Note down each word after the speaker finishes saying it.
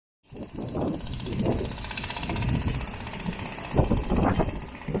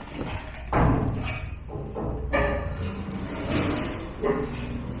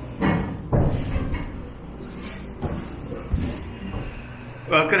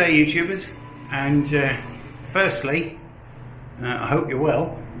Well, good day YouTubers, and firstly, I hope you're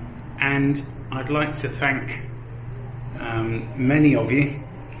well, and I'd like to thank many of you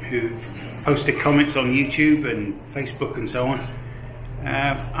who've posted comments on YouTube and Facebook and so on,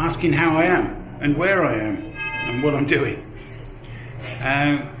 asking how I am and where I am and what I'm doing.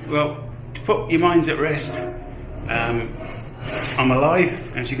 Well, to put your minds at rest, I'm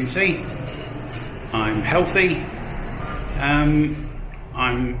alive, as you can see. I'm healthy.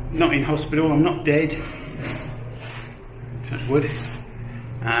 I'm not in hospital, I'm not dead, touch wood,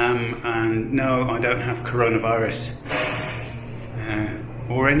 and no, I don't have coronavirus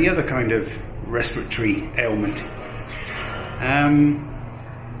or any other kind of respiratory ailment.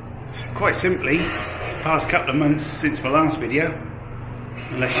 Quite simply, the past couple of months since my last video,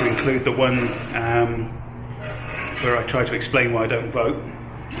 unless you include the one where I try to explain why I don't vote,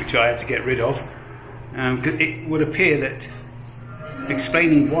 which I had to get rid of, it would appear that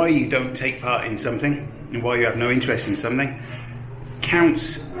explaining why you don't take part in something and why you have no interest in something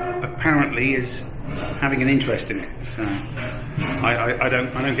counts apparently as having an interest in it. So I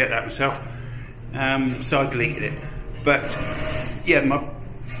don't get that myself. So I deleted it. But yeah, my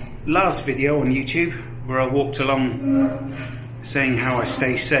last video on YouTube where I walked along saying how I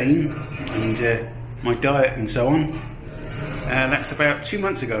stay sane and my diet and so on, that's about 2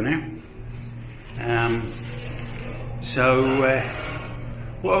 months ago now.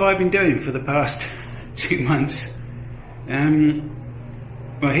 What have I been doing for the past 2 months?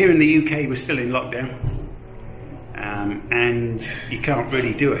 Well, here in the UK we're still in lockdown, and you can't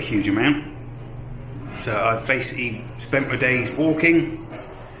really do a huge amount. So I've basically spent my days walking,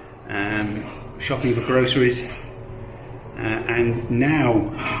 shopping for groceries, and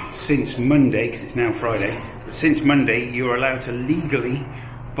now, since Monday, because it's now Friday, but since Monday you're allowed to legally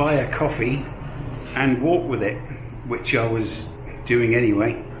buy a coffee and walk with it, which I was doing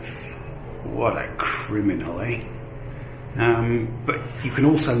anyway. What a criminal, eh? But you can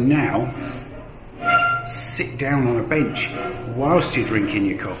also now sit down on a bench whilst you're drinking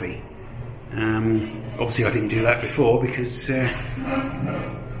your coffee. Obviously I didn't do that before because,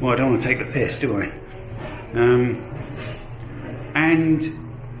 well, I don't want to take the piss, do I? And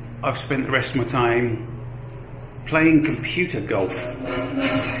I've spent the rest of my time playing computer golf.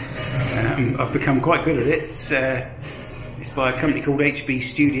 I've become quite good at it. It's by a company called HB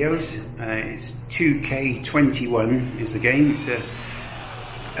Studios. It's 2K21 is the game. It's a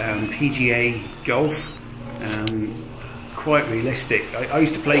PGA golf. Quite realistic. I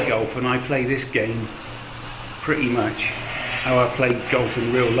used to play golf, and I play this game pretty much how I play golf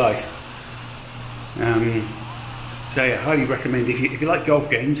in real life. So yeah, highly recommend if you like golf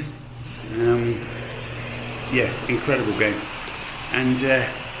games. Yeah, incredible game, and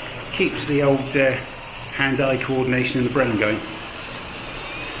keeps the old hand-eye coordination in the brain going.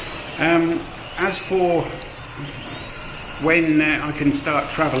 As for when I can start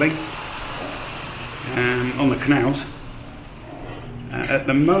travelling on the canals, at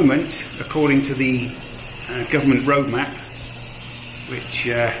the moment, according to the government roadmap, which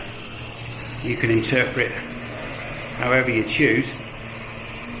you can interpret however you choose,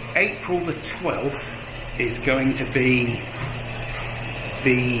 April the 12th is going to be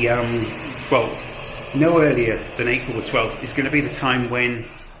the, well, no earlier than April the 12th is going to be the time when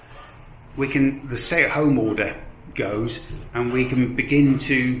the stay-at-home order goes and we can begin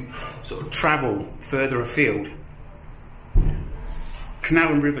to sort of travel further afield.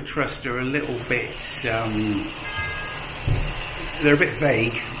 Canal and River Trust are a little bit, they're a bit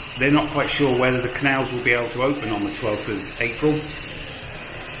vague. They're not quite sure whether the canals will be able to open on the 12th of April.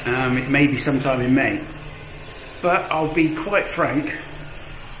 It may be sometime in May. But I'll be quite frank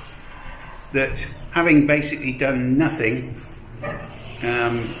that having basically done nothing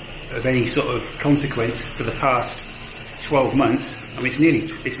of any sort of consequence for the past 12 months, I mean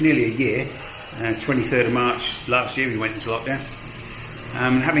it's nearly a year, 23rd of March last year we went into lockdown,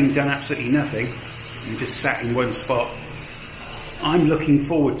 having done absolutely nothing and just sat in one spot, I'm looking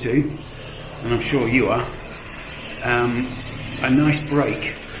forward to, and I'm sure you are, a nice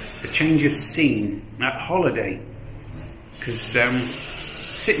break, a change of scene, a holiday, because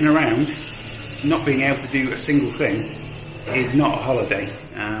sitting around not being able to do a single thing is not a holiday.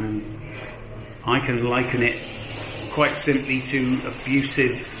 I can liken it quite simply to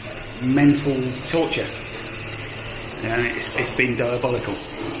abusive mental torture, and it's been diabolical,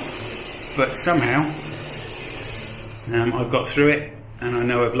 but somehow I've got through it, and I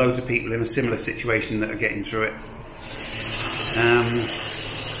know of loads of people in a similar situation that are getting through it.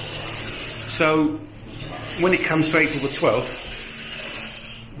 So when it comes to April the 12th,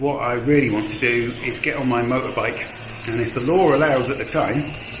 what I really want to do is get on my motorbike, and if the law allows at the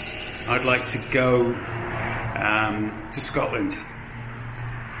time, I'd like to go to Scotland.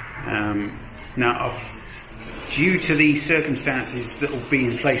 Now, due to the circumstances that will be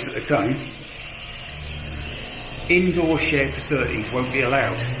in place at the time, indoor shared facilities won't be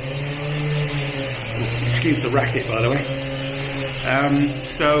allowed. Excuse the racket, by the way.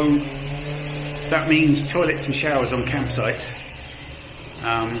 So that means toilets and showers on campsites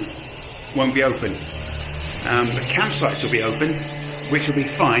won't be open. But campsites will be open, which will be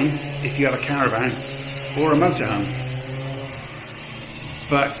fine if you have a caravan or a motorhome.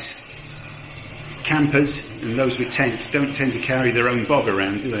 But campers and those with tents don't tend to carry their own bog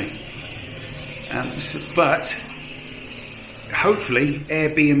around, do they? But hopefully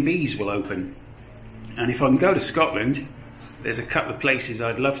Airbnbs will open. And if I can go to Scotland, there's a couple of places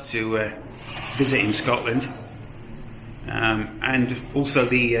I'd love to visit in Scotland. And also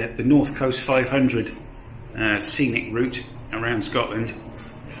the North Coast 500 scenic route around Scotland.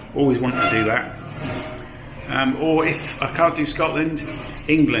 Always wanted to do that. Or if I can't do Scotland,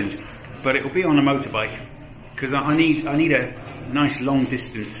 England, but it will be on a motorbike, because I need a nice long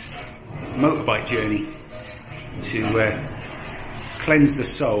distance motorbike journey to cleanse the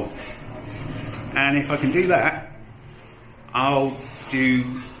soul. And if I can do that, I'll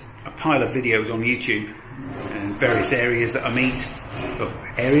do a pile of videos on YouTube and various areas that I meet,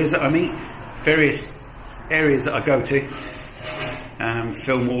 various areas that I go to,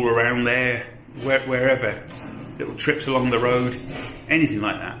 film all around there, wherever, little trips along the road, anything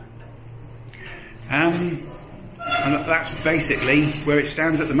like that. And that's basically where it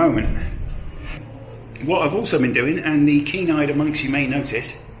stands at the moment. What I've also been doing, and the keen-eyed amongst you may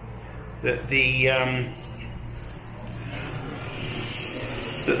notice, that the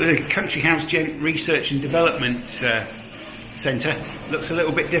CountryHouseGent Research and Development Centre looks a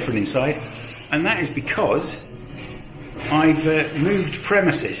little bit different inside, and that is because I've moved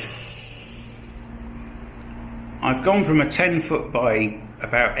premises. I've gone from a 10-foot by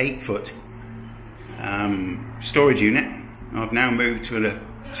about 8-foot storage unit. I've now moved to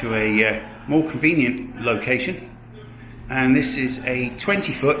a more convenient location, and this is a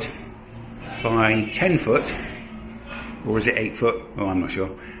 20-foot by 10-foot, or is it 8-foot? Oh, I'm not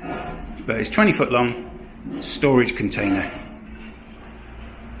sure, but it's 20-foot long storage container.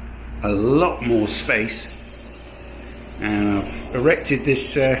 A lot more space, and I've erected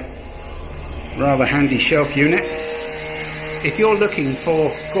this rather handy shelf unit. If you're looking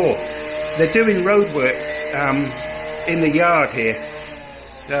for they're doing roadworks in the yard here,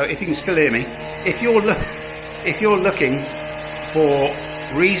 so if you can still hear me, if you're looking for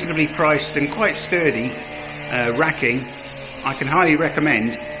reasonably priced and quite sturdy racking, I can highly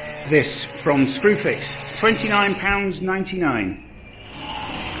recommend this from Screwfix.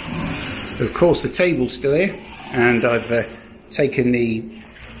 £29.99. Of course the table's still here, and I've taken the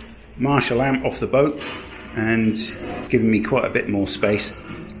Marshall amp off the boat and given me quite a bit more space.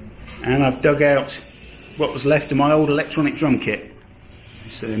 And I've dug out what was left of my old electronic drum kit.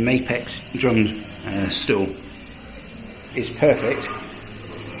 It's a Mapex drum stool. It's perfect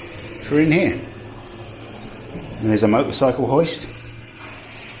for in here. And there's a motorcycle hoist.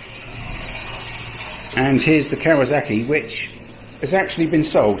 And here's the Kawasaki, which has actually been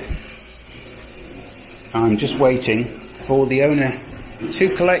sold. I'm just waiting for the owner to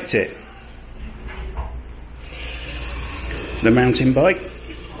collect it. The mountain bike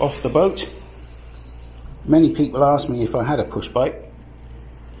off the boat. Many people ask me if I had a push bike.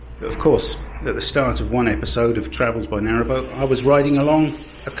 But of course, at the start of one episode of Travels by Narrowboat, I was riding along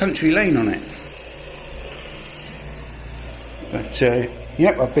a country lane on it. But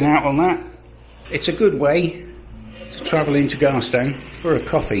yep, I've been out on that. It's a good way to travel into Garstang for a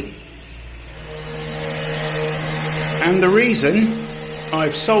coffee. And the reason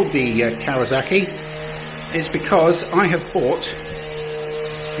I've sold the Kawasaki is because I have bought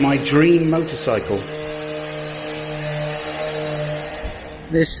my dream motorcycle.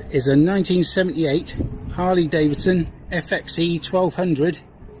 This is a 1978 Harley Davidson FXE 1200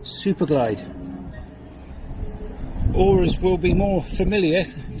 Superglide. Or as will be more familiar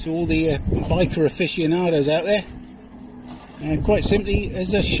to all the biker aficionados out there, quite simply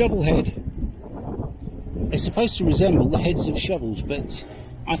as a shovelhead. They're supposed to resemble the heads of shovels, but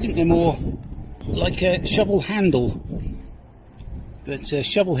I think they're more like a shovel handle. But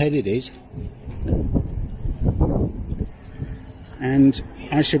shovelhead it is. And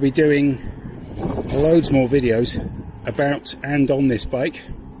I shall be doing loads more videos about and on this bike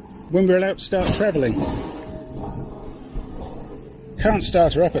when we're allowed to start travelling. Can't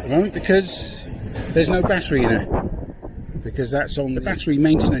start her up at the moment because there's no battery in her, because that's on the battery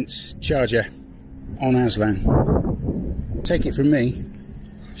maintenance charger on Aslan. Take it from me,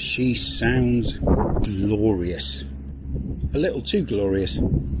 she sounds glorious. A little too glorious.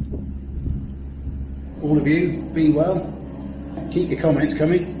 All of you, be well. Keep your comments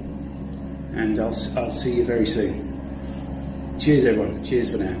coming, and I'll see you very soon. Cheers everyone, cheers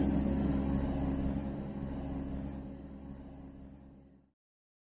for now.